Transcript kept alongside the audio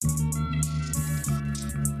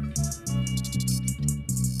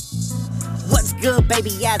good, baby?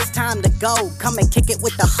 Yeah, it's time to go. Come and kick it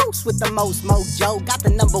with the host with the most mojo. Got the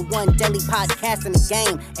 #1 daily podcast in the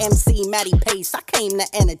game. MC Matty Pace, I came to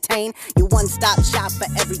entertain. Your one-stop shop for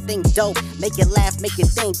everything dope. Make you laugh, make you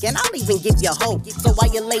think, and I'll even give you hope. So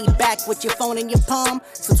while you're laid back with your phone in your palm,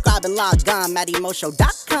 subscribe and log on,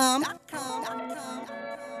 MattyMoShow.com.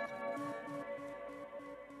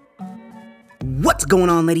 What's going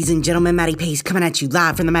on, ladies and gentlemen? Matty Pace coming at you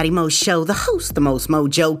live from the Matty Mo Show, the host, the most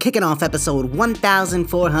mojo, kicking off episode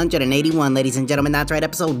 1481, ladies and gentlemen. That's right,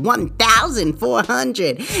 episode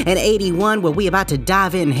 1481, where we about to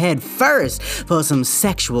dive in head first for some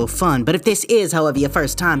sexual fun. But if this is, however, your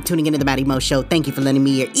first time tuning into the Matty Mo Show, thank you for lending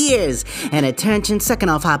me your ears and attention. Second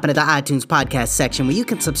off, hop into the iTunes podcast section where you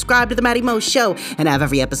can subscribe to the Matty Mo Show and have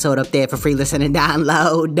every episode up there for free listen and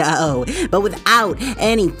download. No. But without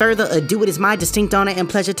any further ado, it is my distinct honor and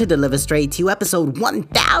pleasure to deliver straight to you episode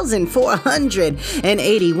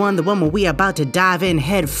 1481, the one where we are about to dive in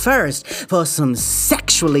head first for some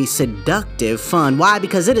sexually seductive fun. Why?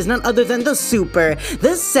 Because it is none other than the super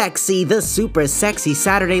sexy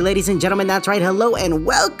Saturday, ladies and gentlemen. That's right. Hello and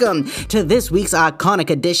welcome to this week's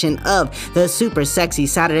iconic edition of the Super Sexy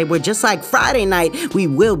Saturday, where just like Friday night, we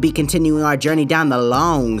will be continuing our journey down the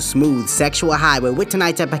long, smooth sexual highway with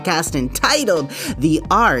tonight's podcast entitled The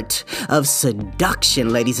Art of Seduction,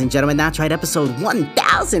 ladies and gentlemen. That's right, episode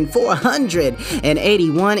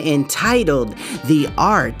 1481 entitled The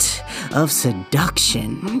Art of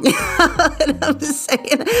Seduction. I'm just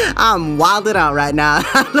saying, I'm wilding out right now.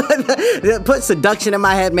 Put seduction in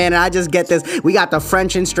my head, man, and I just get this. We got the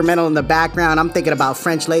French instrumental in the background. I'm thinking about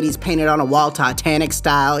French ladies painted on a wall, Titanic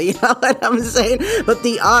style, you know what I'm saying? But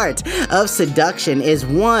the art of seduction is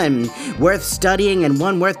one worth studying and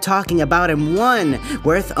one worth talking about and one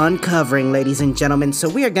worth uncovering, ladies and gentlemen. So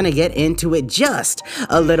we are going to get into it just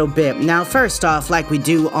a little bit. Now, first off, like we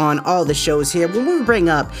do on all the shows here, when we bring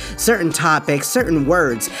up certain topics, certain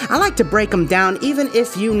words, I like to break them down. Even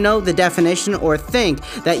if you know the definition or think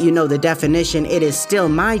that you know the definition, it is still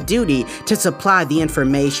my duty to supply the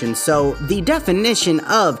information. So the definition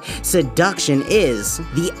of seduction is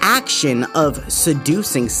the action of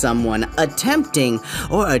seducing someone, attempting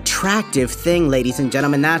or attractive thing, ladies and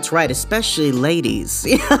gentlemen. That's right, especially ladies.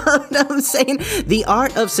 You know what I'm saying? The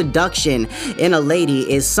art of seduction in a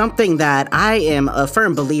lady is something that I am a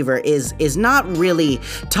firm believer is not really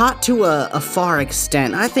taught to a far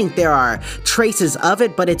extent. I think there are traces of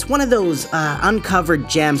it, but it's one of those uncovered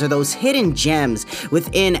gems or those hidden gems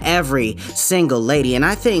within every single lady. And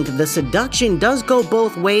I think the seduction does go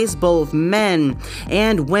both ways, both men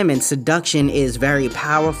and women. Seduction is very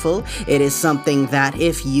powerful. It is something that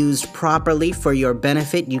if used properly for your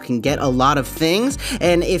benefit, you can get a lot of things.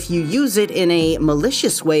 And if you use it in a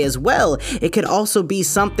malicious way as well, it could also be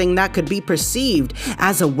something that could be perceived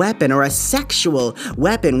as a weapon or a sexual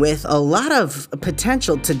weapon with a lot of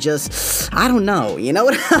potential to just, I don't know, you know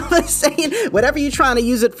what I'm saying? Whatever you're trying to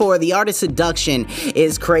use it for, the art of seduction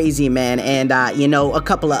is crazy, man. And, you know, a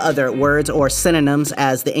couple of other words or synonyms,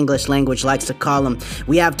 as the English language likes to call them.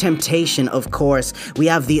 We have temptation, of course. We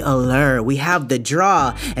have the allure. We have the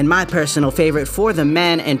draw. And my personal favorite for the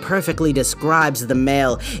men and perfectly describes the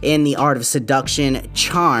male in the art of seduction,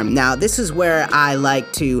 charm. Now, this is where I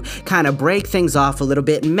like to kind of break things off a little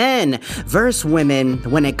bit. Men versus women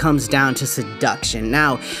when it comes down to seduction.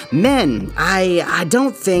 Now, men, I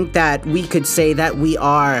don't think that we could say that we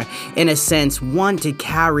are, in a sense, one to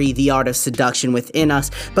carry the art of seduction within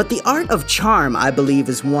us, but the art of charm, I believe,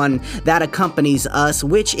 is one that accompanies us,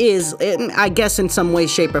 which is, I guess, in some way,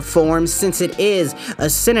 shape, or form, since it is a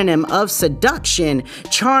synonym of seduction,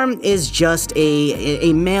 charm is just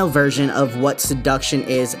a male version of what seduction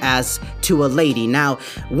is as to a lady. Now,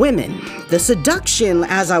 women, the seduction,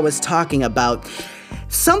 as I was talking about,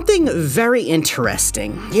 something very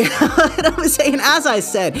interesting. You know what I'm saying? As I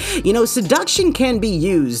said, you know, seduction can be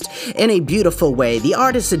used in a beautiful way. The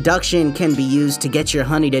art of seduction can be used to get your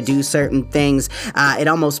honey to do certain things. It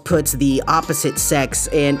almost puts the opposite sex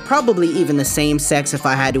and probably even the same sex, if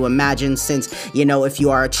I had to imagine, since, you know, if you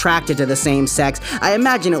are attracted to the same sex, I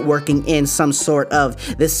imagine it working in some sort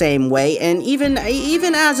of the same way, and even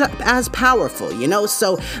as powerful, you know?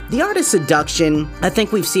 So the art of seduction, I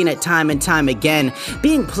think we've seen it time and time again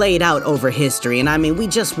being played out over history. And I mean, we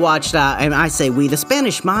just watched, and I say we, the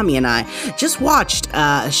Spanish mommy and I just watched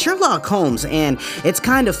Sherlock Holmes, and it's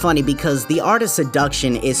kind of funny because the art of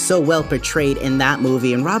seduction is so well portrayed in that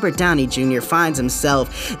movie, and Robert Downey Jr. finds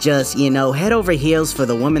himself just, head over heels for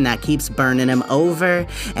the woman that keeps burning him over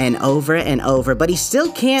and over and over, but he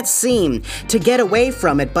still can't seem to get away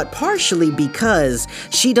from it, but partially because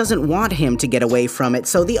she doesn't want him to get away from it.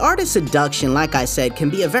 So the art of seduction, like I said, can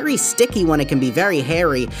be a very sticky one. It can be very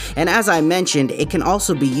hairy, and as I mentioned, it can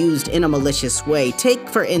also be used in a malicious way. Take,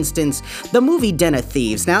 for instance, the movie Den of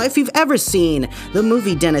Thieves. Now, if you've ever seen the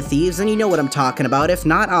movie Den of Thieves, then you know what I'm talking about. If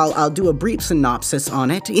not, I'll do a brief synopsis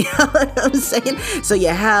on it. You know what I'm saying? So you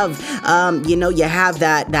have, you have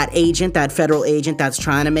that agent, that federal agent that's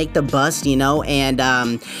trying to make the bust,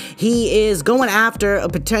 and he is going after a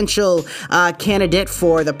potential candidate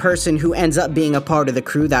for the person who ends up being a part of the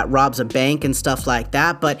crew that robs a bank and stuff like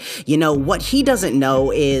that. But, what he doesn't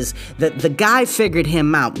know is that the guy figured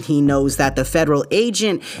him out. He knows that the federal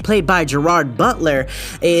agent, played by Gerard Butler,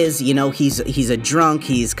 is, he's a drunk,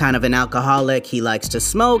 he's kind of an alcoholic, he likes to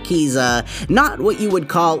smoke, he's not what you would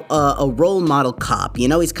call a role model cop.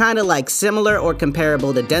 He's kind of like similar or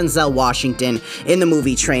comparable to Denzel Washington in the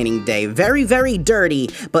movie Training Day. Very, very dirty,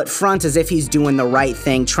 but fronts as if he's doing the right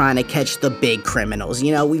thing, trying to catch the big criminals.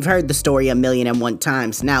 We've heard the story 1,000,001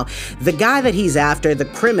 times. Now, the guy that he's after, the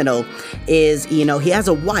criminal, is, he has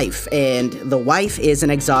a wife, and the wife is an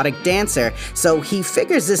exotic dancer. So he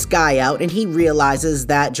figures this guy out, and he realizes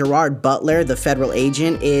that Gerard Butler, the federal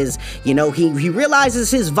agent, is, he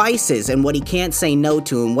realizes his vices and what he can't say no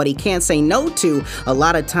to. And what he can't say no to a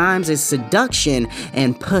lot of times is seduction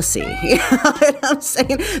and pussy. You know what I'm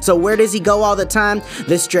saying? So where does he go all the time?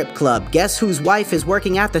 The strip club. Guess whose wife is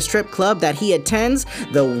working at the strip club that he attends?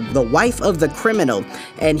 The wife of the criminal.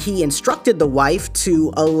 And he instructed the wife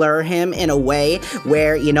to allure him in a way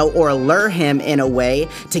where, or lure him in a way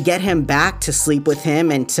to get him back to sleep with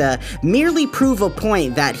him and to merely prove a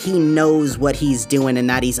point that he knows what he's doing and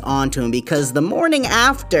that he's on to him. Because the morning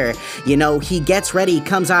after, he gets ready, he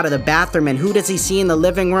comes out of the bathroom, and who does he see in the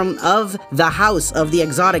living room of the house of the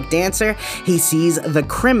exotic dancer? He sees the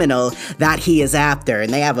criminal that he is after,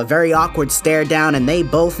 and they have a very awkward stare down, and they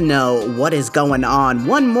both know what is going on,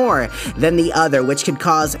 one more than the other, which could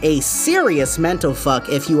cause a serious mental fuck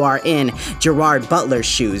if you are in Gerard Butler's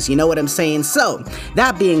shoes. You know what I'm saying? So,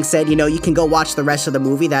 that being said, you can go watch the rest of the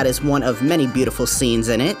movie. That is one of many beautiful scenes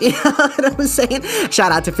in it. You know what I'm saying?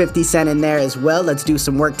 Shout out to 50 Cent in there as well. Let's do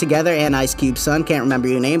some work together. And Ice Cube, son. Can't remember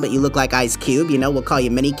your name, but you look like Ice Cube. We'll call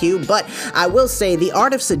you Mini Cube. But I will say the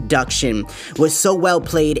art of seduction was so well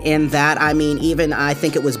played in that. I mean, even I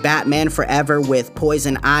think it was Batman Forever with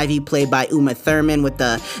Poison Ivy, played by Uma Thurman, with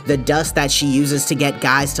the dust that she uses to get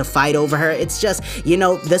guys to fight over her. It's just,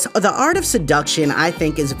 the art of seduction, I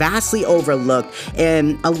think, is vastly overlooked.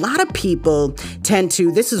 And a lot of people tend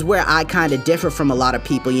to, this is where I kind of differ from a lot of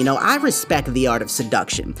people. I respect the art of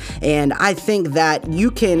seduction. And I think that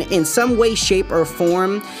you can, in some way, shape, or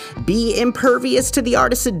form, be impervious to the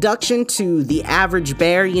art of seduction to the average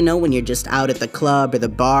bear, when you're just out at the club or the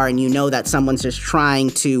bar and that someone's just trying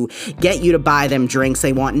to get you to buy them drinks.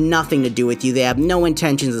 They want nothing to do with you. They have no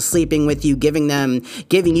intentions of sleeping with you, giving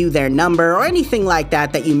you their number or anything like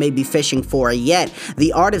that you may be fishing for. Yet,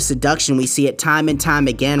 the art of seduction, we see it time and time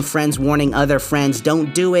again. Friends warning other friends,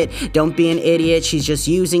 don't do it. Don't be an idiot. She's just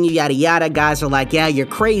using you, yada yada. Guys are like, yeah, you're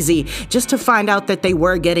crazy, just to find out that they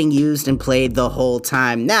were getting used and played the whole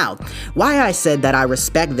time. Now, why I said that I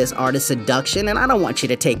respect this art of seduction, and I don't want you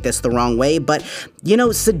to take this the wrong way, but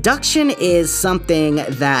seduction is something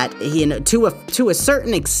that, to a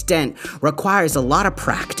certain extent, requires a lot of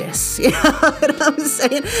practice. You know what I'm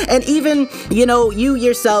saying? And even, you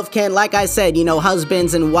yourself can, like I said,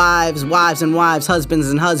 husbands and wives, wives and wives, husbands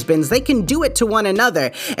and husbands, they can do it to one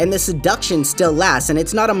another, and the seduction still lasts. And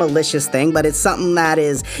it's not a malicious thing, but it's something that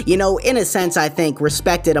is, in a sense, I think,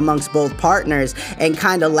 respected amongst both partners and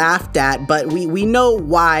kind of laughed at, but we know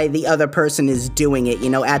why the other person is doing it,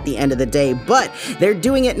 at the end of the day, but they're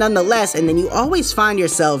doing it nonetheless. And then you always find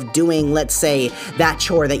yourself doing, let's say, that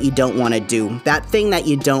chore that you don't want to do, that thing that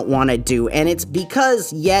you don't want to do. And it's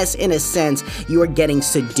because, yes, in a sense, you are getting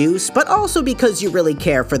seduced, but also because you really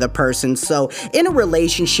care for the person. So in a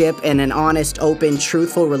relationship, and an honest, open,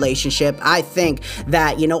 truthful relationship, I think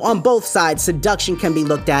that, on both sides, seduction can be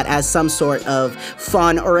looked at as some sort of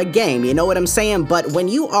fun or a game. You know what I'm saying? But when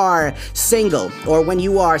you are single, or when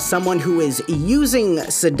you are someone who is using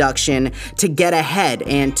seduction to get ahead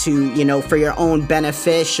and to, for your own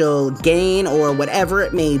beneficial gain or whatever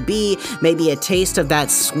it may be, maybe a taste of that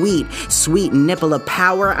sweet, sweet nipple of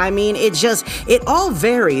power. I mean, it all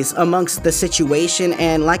varies amongst amongst the situation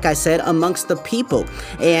and, like I said, amongst the people.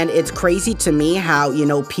 And it's crazy to me how,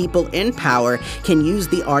 people in power can use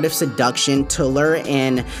the art of seduction to lure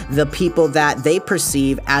in the people that they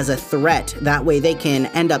perceive as a threat. That way they can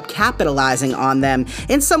end up capitalizing on them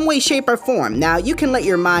in some way, shape, or form. Now, you can let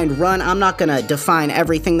your mind run. I'm not going to define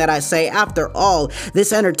everything that I say. After all,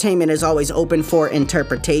 this entertainment is always open for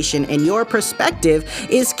interpretation, and your perspective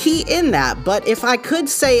is key in that. But if I could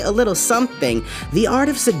say a little something, the art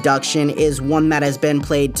of seduction is one that has been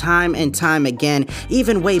played time and time again,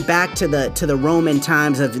 even way back to the Roman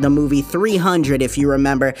times of the movie 300, if you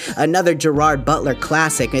remember, another Gerard Butler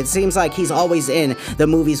classic. It seems like he's always in the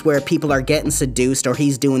movies where people are getting seduced or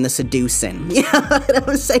he's doing the seducing. You know what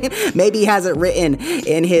I'm saying? Maybe he has it written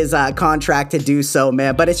in his contract to do so,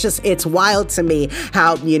 man. But it's wild to me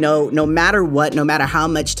how, no matter what, no matter how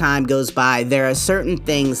much time goes by, there are certain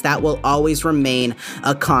things that will always remain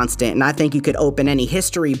a constant. And I think you could open any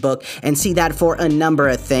history book and see that for a number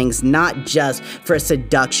of things, not just for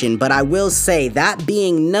seduction. But I will say, that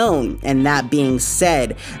being known and that being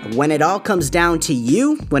said, when it all comes down to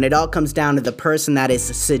you, when it all comes down to the person that is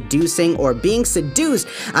seducing or being seduced,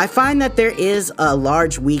 I find that there is a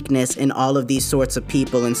large weakness in all of these sorts of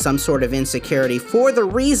people and some sort of insecurity, for the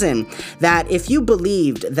reason that if you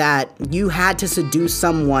believed that you had to seduce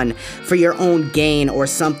someone for your own gain or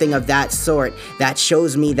something of that sort, that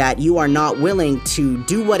shows me that you are not willing to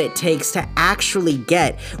do what it takes to actually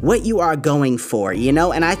get what you are going for,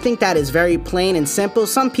 and I think that is very plain and simple.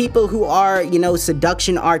 Some people who are,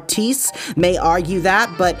 seduction artists may argue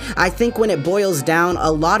that, but I think when it boils down,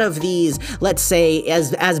 a lot of these, let's say,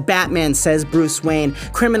 as Batman says, Bruce Wayne,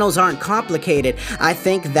 criminals aren't complicated. I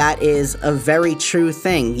think that is a very true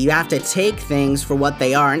thing. You have to take things for what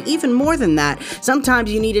they are, and even more than that,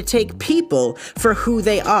 sometimes you need to take people for who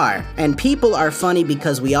they are. And people are funny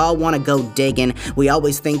because we all want to go digging. We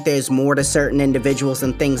always think there's more to certain individuals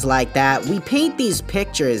and things like that. We paint these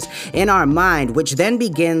pictures in our mind, which then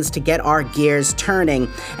begins to get our gears turning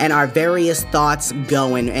and our various thoughts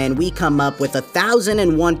going, and we come up with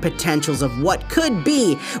 1,001 potentials of what could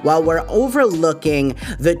be while we're overlooking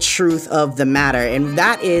the truth of the matter. And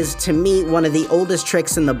that is, to me, one of the oldest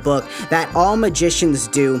tricks in the book that all magicians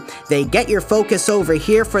do. They get your focus over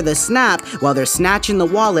here for the snap while they're snatching the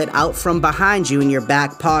wallet out from behind you in your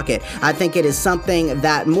back pocket. I think it is something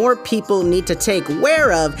that more people need to take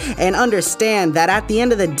aware of and understand that at the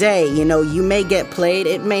end of the day, you may get played.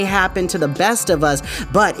 It may happen to the best of us,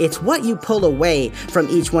 but it's what you pull away from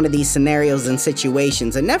each one of these scenarios and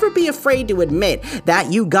situations. And never be afraid to admit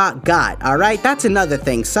that you got, all right? That's another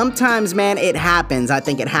thing. Sometimes, man, it happens. I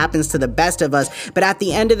think it happens to the best of us, but at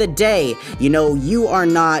the end of the day, you are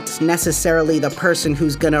not necessarily the person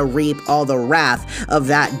who's gonna reap all the wrath of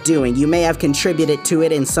that doing. You may have contributed to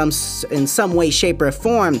it in some way, shape, or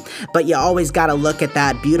form, but you always gotta look at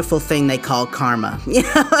that beautiful thing they call karma. You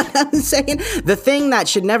know what I'm saying? The thing that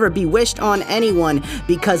should never be wished on anyone,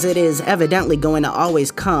 because it is evidently going to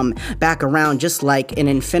always come back around just like an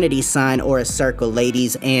infinity sign or a circle,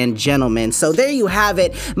 ladies and gentlemen. So there you have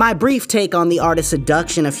it, my brief take on the art of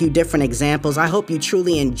seduction, a few different examples. I hope you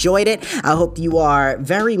truly enjoyed it. I hope you are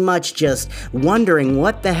very much just wondering,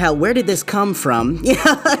 what the hell, where did this come from? You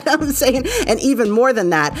know what I'm saying? And even more than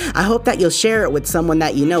that, I hope that you'll share it with someone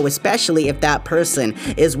that you know, especially if that person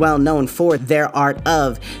is well known for their art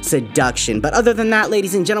of seduction. But other than that,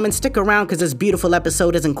 ladies and gentlemen, stick around because this beautiful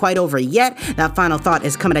episode isn't quite over yet. That final thought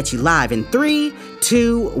is coming at you live in 3,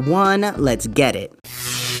 2, 1, let's get it.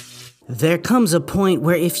 There comes a point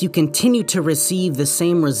where if you continue to receive the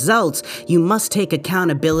same results, you must take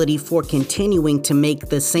accountability for continuing to make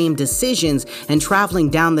the same decisions and traveling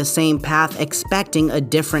down the same path expecting a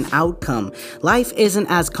different outcome. Life isn't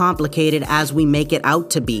as complicated as we make it out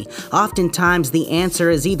to be. Oftentimes, the answer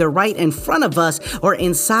is either right in front of us or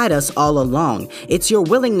inside us all along. It's your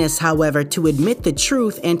willingness, however, to admit the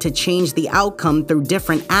truth and to change the outcome through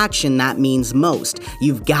different action that means most.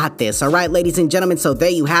 You've got this. All right, ladies and gentlemen, so there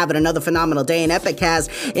you have it, another phenomenal day in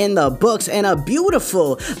Epicast in the books, and a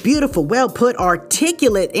beautiful, well put,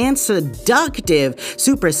 articulate, and seductive,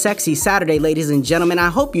 super sexy Saturday, ladies and gentlemen. I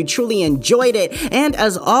hope you truly enjoyed it, and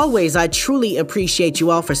as always, I truly appreciate you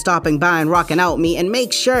all for stopping by and rocking out with me, and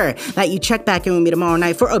make sure that you check back in with me tomorrow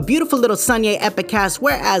night for a beautiful little Sunday Epicast,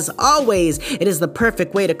 where as always, it is the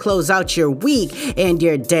perfect way to close out your week and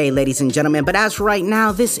your day, ladies and gentlemen. But as for right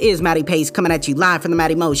now, this is Matty Pace coming at you live from the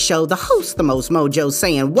Matty Mo Show, the host, the most mojo,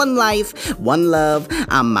 saying one life, one love,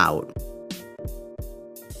 I'm out.